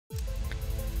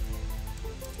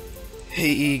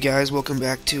Hey guys, welcome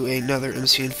back to another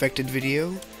MC Infected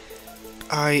video.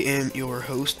 I am your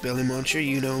host, BellymuncherMC,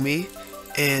 you know me,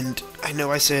 and I know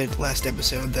I said last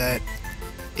episode that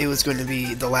it was going to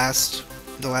be the last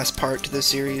part to this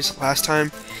series last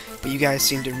time, but you guys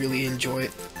seemed to really enjoy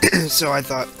it, so I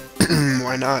thought,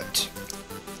 why not?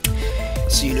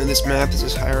 So you know this map is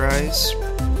this high-rise,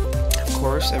 of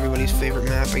course, everybody's favorite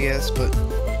map, I guess, but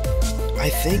I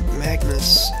think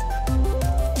Magnus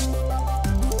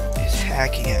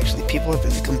hacking. Actually, people have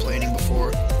been complaining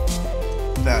before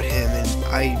about him, and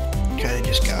I kind of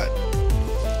just got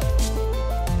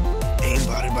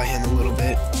aimbotted by him a little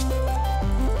bit.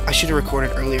 I should have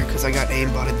recorded earlier because I got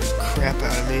aimbotted the crap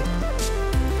out of me.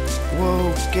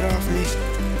 Whoa, get off me.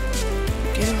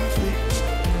 Get off me.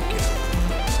 Get off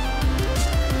me.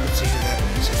 Let's see who that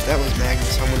was. If that was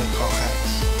Magnus, I'm gonna call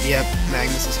hacks. Yep,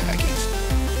 Magnus is hacking.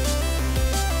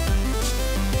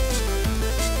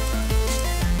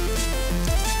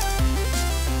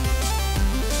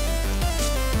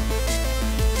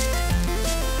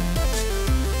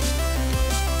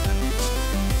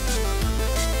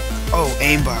 Oh,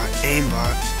 aimbot,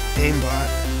 aimbot, aimbot.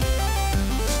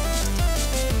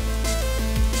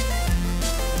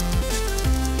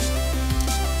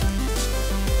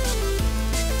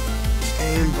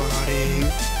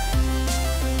 Aimbotting.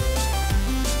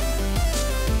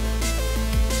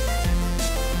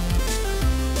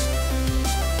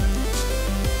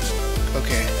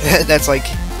 Okay, that's like...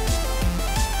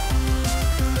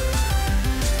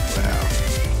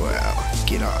 Wow,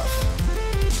 get off.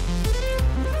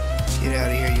 Get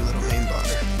out of here, you little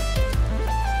aimbotter.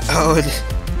 Oh, and...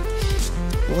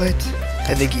 What?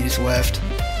 I think he just left.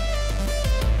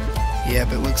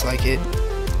 Yep, it looks like it.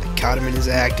 I caught him in his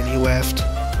act and he left.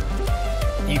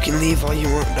 You can leave all you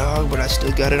want, dog, but I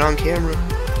still got it on camera.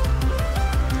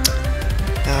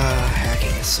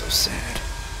 Hacking is so sad.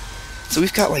 So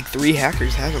we've got like 3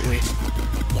 hackers, haven't we?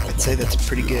 I'd say that's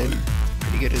pretty good.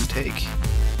 Pretty good intake.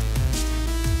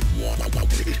 What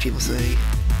are these people saying?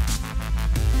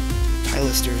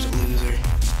 Tylister's a loser.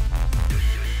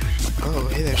 Oh,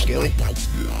 hey there, Skelly.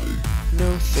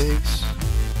 No thanks.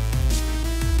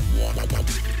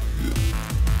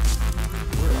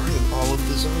 Where are all of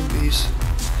the zombies?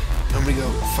 I'm gonna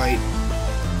go fight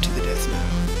to the death now.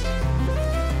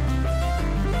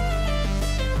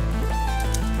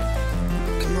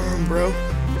 Come on, bro.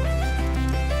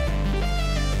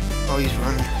 Oh, he's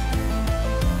running.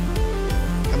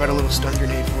 How about a little stun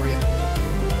grenade for you?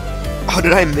 Oh,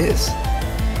 did I miss?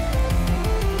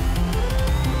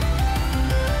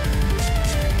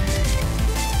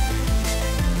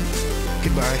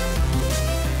 Goodbye.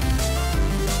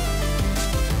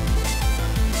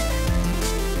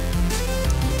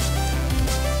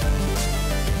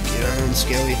 Get on,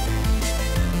 Skelly.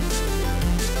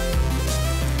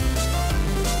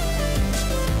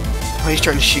 Oh, he's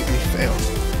trying to shoot me. Fail.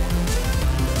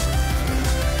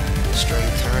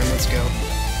 Strength time. Let's go.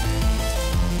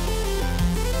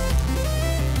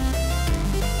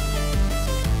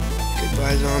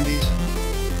 Goodbye, zombies.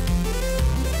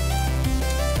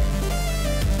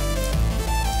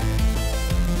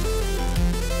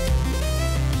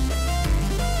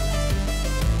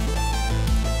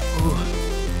 Ooh,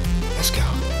 let's go. I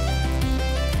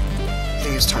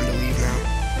think it's time to leave now.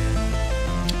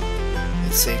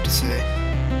 It's safe to say.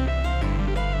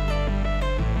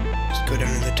 Just go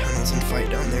down in the tunnels and fight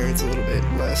down there. It's a little bit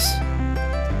less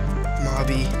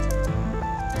mobby.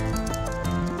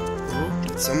 Oh,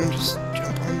 did someone just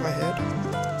jump on my head?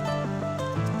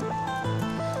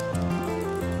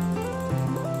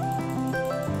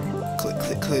 Click,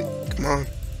 click, click. Come on.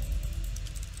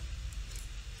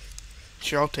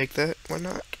 Sure, I'll take that. Why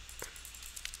not?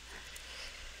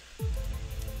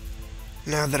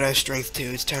 Now that I have strength 2,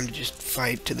 it's time to just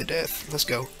fight to the death. Let's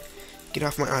go. Get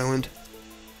off my island.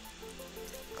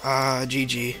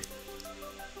 GG.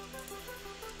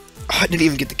 Oh, I didn't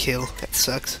even get the kill. That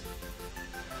sucks.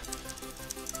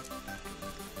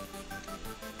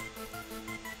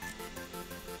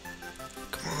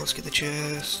 Come on, let's get the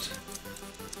chest.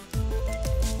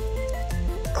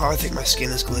 Oh, I think my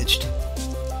skin is glitched.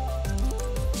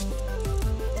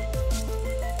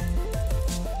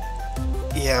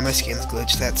 Yeah, my skin's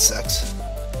glitched. That sucks.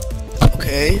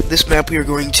 Okay, this map we are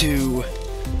going to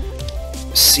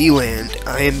Sealand.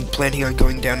 I am planning on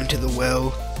going down into the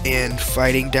well and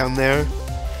fighting down there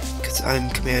because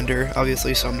I'm commander,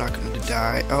 obviously, so I'm not going to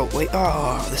die. Oh, wait.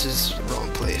 Oh, this is the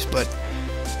wrong place, but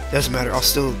it doesn't matter. I'll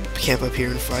still camp up here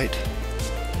and fight.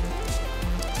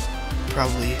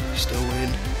 Probably still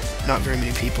win. Not very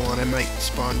many people, and I might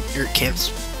spawn your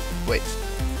camps. Wait.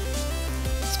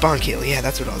 Spawn kill, yeah,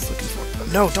 that's what I was looking for.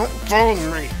 No, don't follow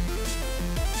me!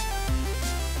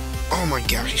 Oh my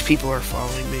gosh, these people are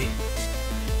following me.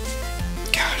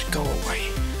 Gosh, go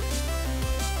away.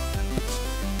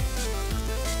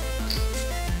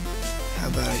 How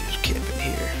about I just camp in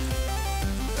here?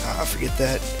 Ah, forget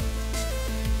that.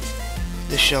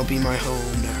 This shall be my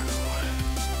home now.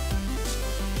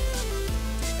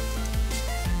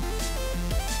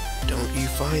 Don't you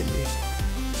find me.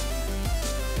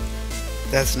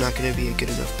 That's not going to be a good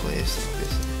enough place,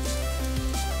 obviously.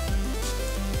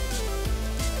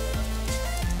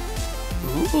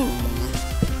 Ooh.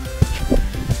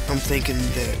 I'm thinking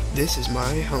that this is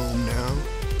my home now.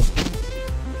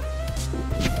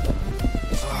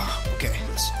 Oh, okay.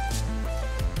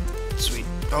 Sweet.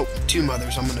 Oh, two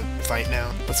mothers. I'm gonna fight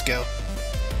now. Let's go.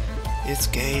 It's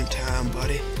game time,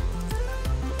 buddy.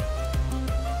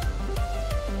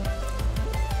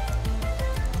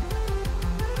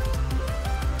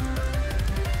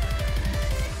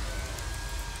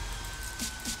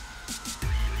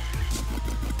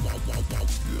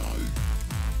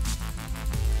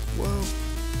 Whoa.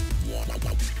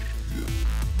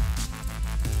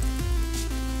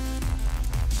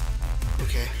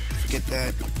 Okay, forget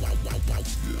that.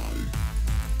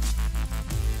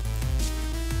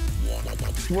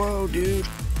 Whoa, dude.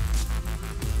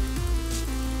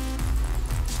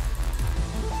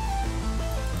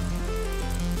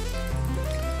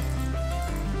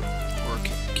 Work,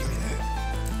 give me that.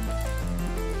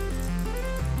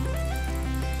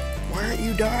 Why aren't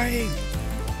you dying?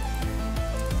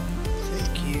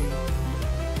 Thank you.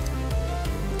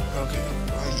 Okay,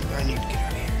 I need to get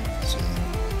out of here soon.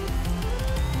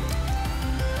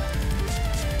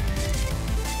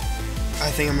 I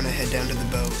think I'm gonna head down to the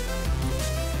boat.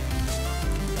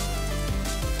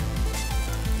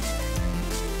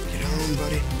 Get home,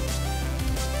 buddy.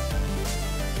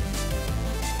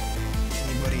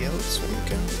 Anybody else want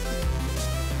to go?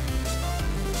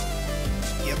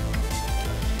 Yep.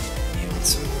 You want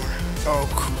some more? Oh,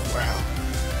 cool. Wow.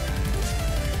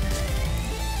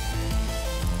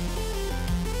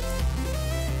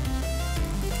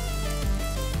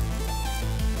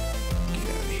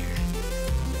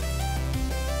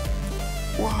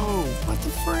 Whoa, what the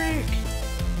frick?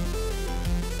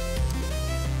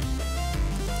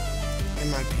 I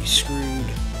might be screwed.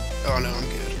 Oh no, I'm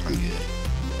good. I'm good.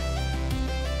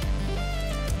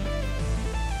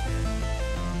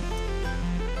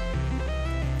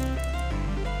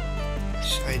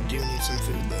 I do need some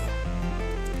food though.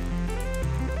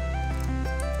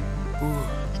 Ooh,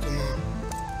 come on.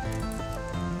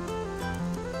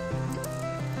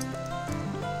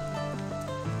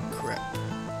 Crap.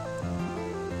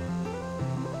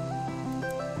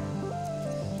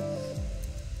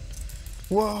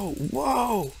 Whoa,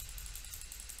 whoa!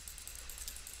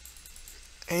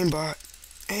 Aimbot,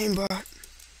 aimbot.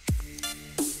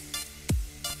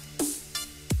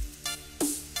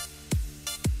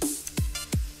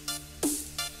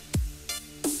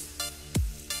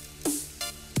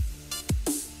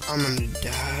 I'm gonna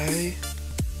die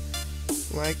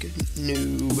like a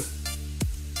noob.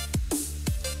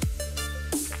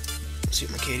 Let's see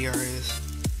what my KDR is.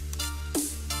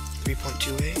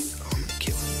 3.28. Oh, I'm gonna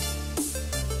kill him.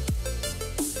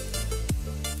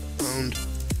 Owned.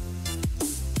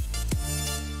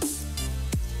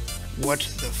 What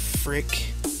the frick?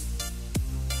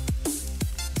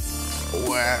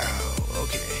 Wow,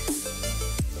 okay.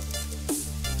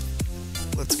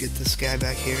 Let's get this guy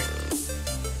back here.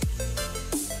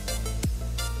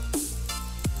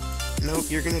 Nope,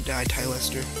 you're gonna die, Ty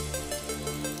Lester.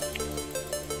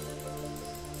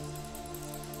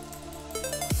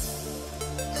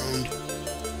 Owned.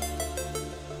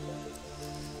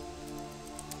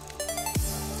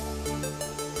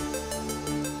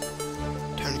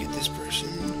 Time to get this person.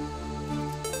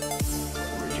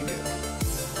 Where'd you go?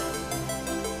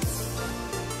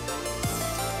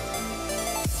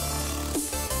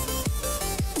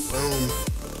 Boom.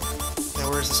 Now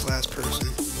where's this last person?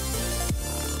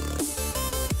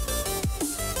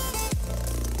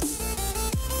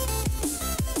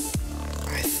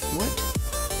 What?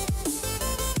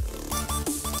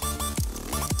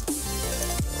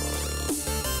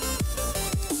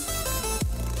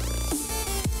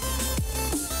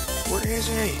 Where is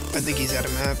he? I think he's out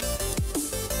of map.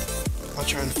 I'll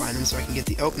try and find him so I can get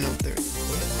the... Oh, no, there.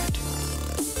 What?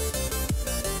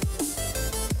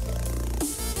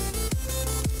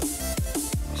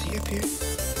 Is he up here?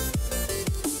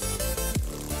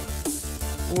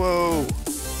 Whoa.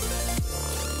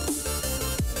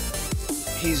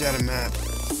 He's out of map.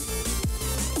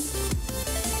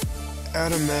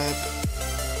 Out of map.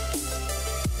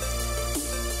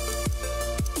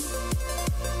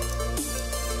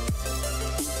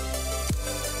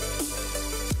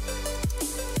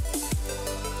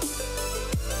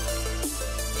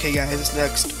 Okay guys, this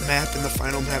next map and the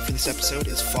final map for this episode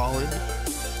is Fallen.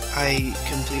 I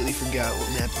completely forgot what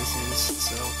map this is,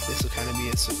 so this will kind of be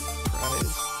a surprise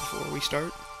before we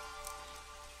start.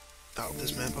 Oh,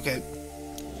 this map, okay.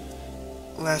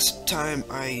 Last time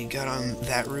I got on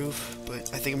that roof,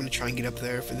 but I think I'm going to try and get up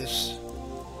there for this.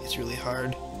 It's really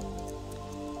hard.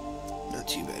 Not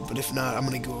too bad, but if not, I'm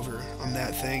going to go over on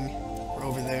that thing, or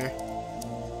over there.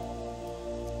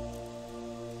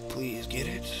 Please get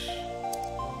it.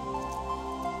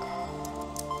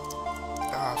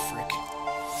 Ah, frick.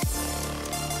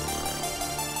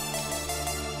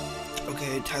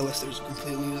 Okay, Ty Lester's a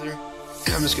complete loser.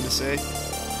 I'm just gonna say. Yeah,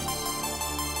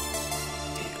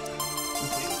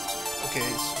 complete loser.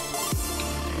 Okay, so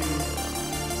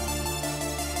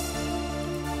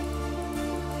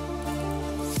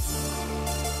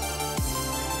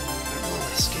I don't know,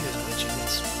 my skin is glitching,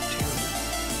 it's terrible.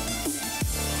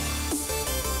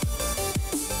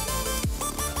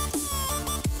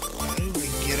 How do I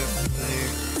get up there?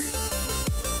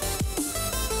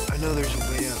 I know there's a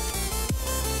way up.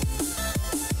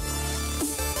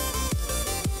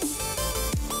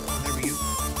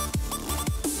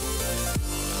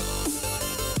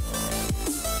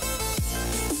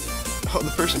 Oh,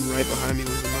 the person right behind me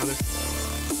was the mother.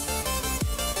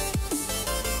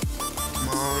 Come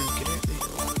on, get at me.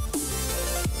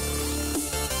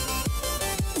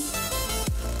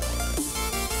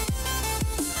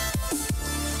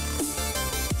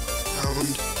 Found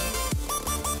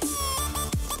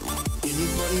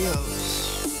anybody else?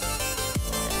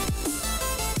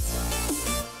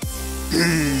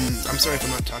 I'm sorry if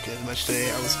I'm not talking as much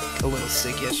today. I was a little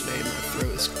sick yesterday and my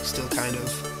throat is still kind of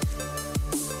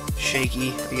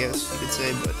shaky, I guess you could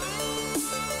say, but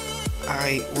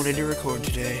I wanted to record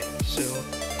today, so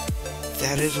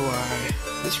that is why.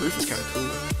 This roof is kind of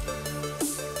cool.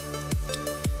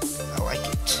 I like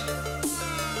it. I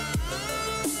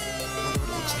wonder what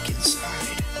it looks like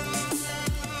inside.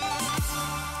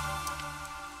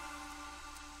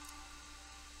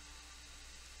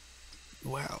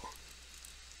 Wow.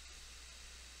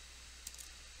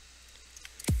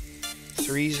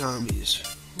 3 zombies.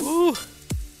 Woo!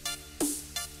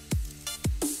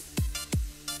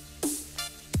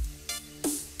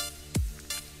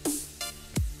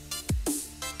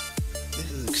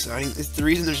 Exciting. It's the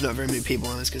reason there's not very many people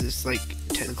on this because it's like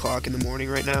 10 o'clock in the morning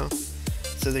right now,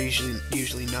 so there's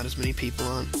usually not as many people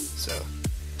on. So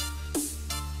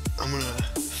I'm gonna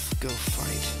go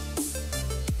fight.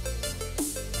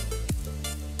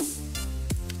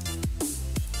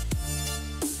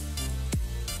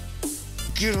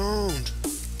 Get on!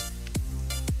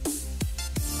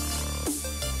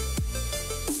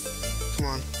 Come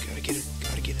on, gotta get him,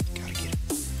 gotta get him, gotta get him.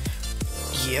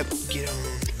 Yep, get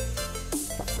on.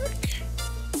 Frick.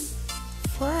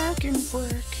 Frickin'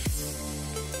 frick.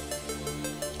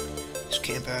 Just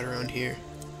camp out around here.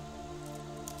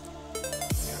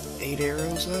 Got 8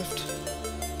 arrows left.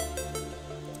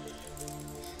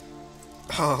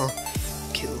 Oh,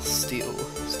 kill, steal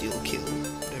kill,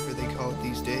 whatever they call it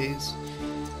these days.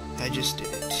 I just did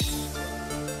it.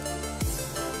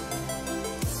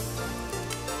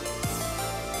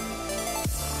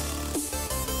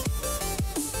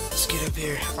 Let's get up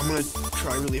here. I'm gonna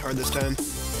try really hard this time.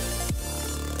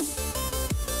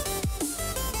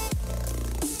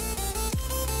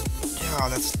 Oh,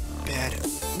 that's bad.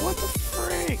 What the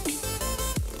frick?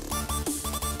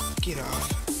 Get off.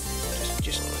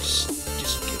 Just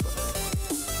give up.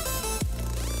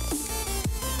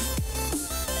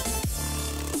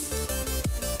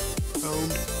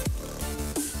 Owned.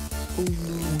 Oh,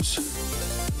 noobs.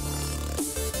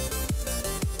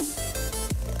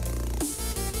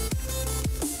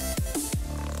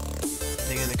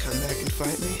 They gonna come back and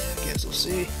fight me? I guess we'll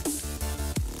see.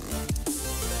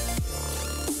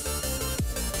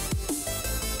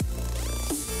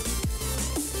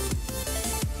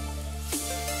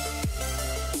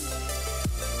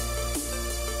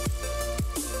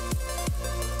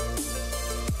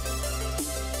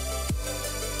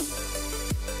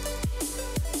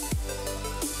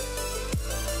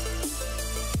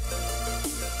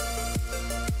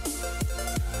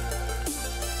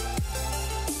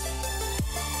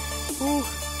 Ooh.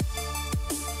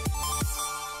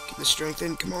 Get the strength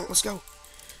in. Come on, let's go.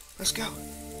 Let's go.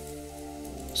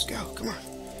 Let's go. Come on.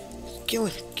 Kill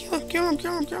him. Kill him. Kill him.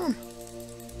 Kill him. Kill him.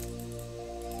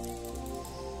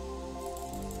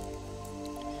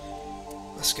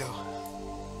 Let's go.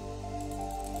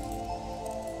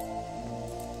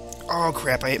 Oh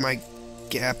crap, I ate my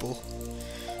apple.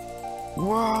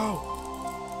 Whoa!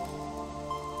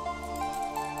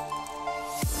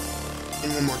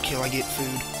 And one more kill, I get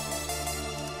food.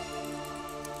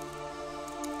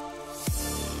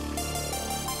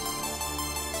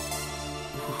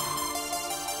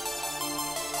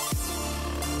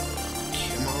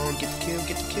 get the kill,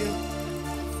 get the kill.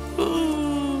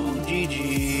 Ooh,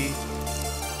 GG.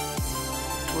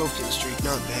 12 kill streak,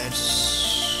 not bad.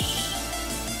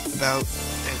 About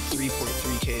at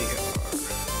 3.3k AR.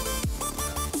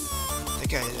 That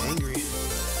guy is angry.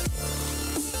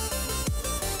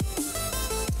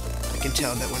 I can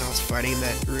tell that when I was fighting in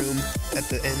that room at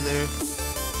the end there,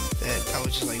 that I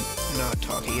was just like not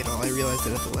talking at all. I realized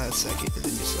it at the last second, and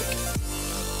then just like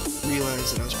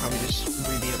realized that I was probably just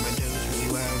breathing out my nose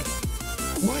really loud.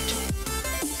 What?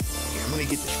 Okay, I'm gonna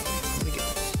get this for you. I'm gonna get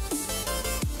this.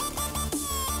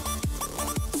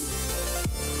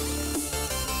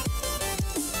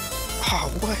 Oh,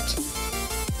 what?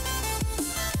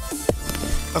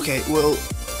 Okay, well,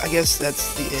 I guess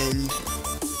that's the end.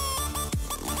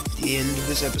 The end of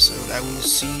this episode. I will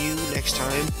see you next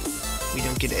time. We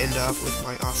don't get to end off with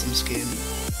my awesome skin.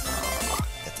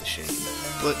 That's a shame.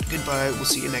 But goodbye, we'll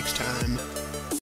see you next time.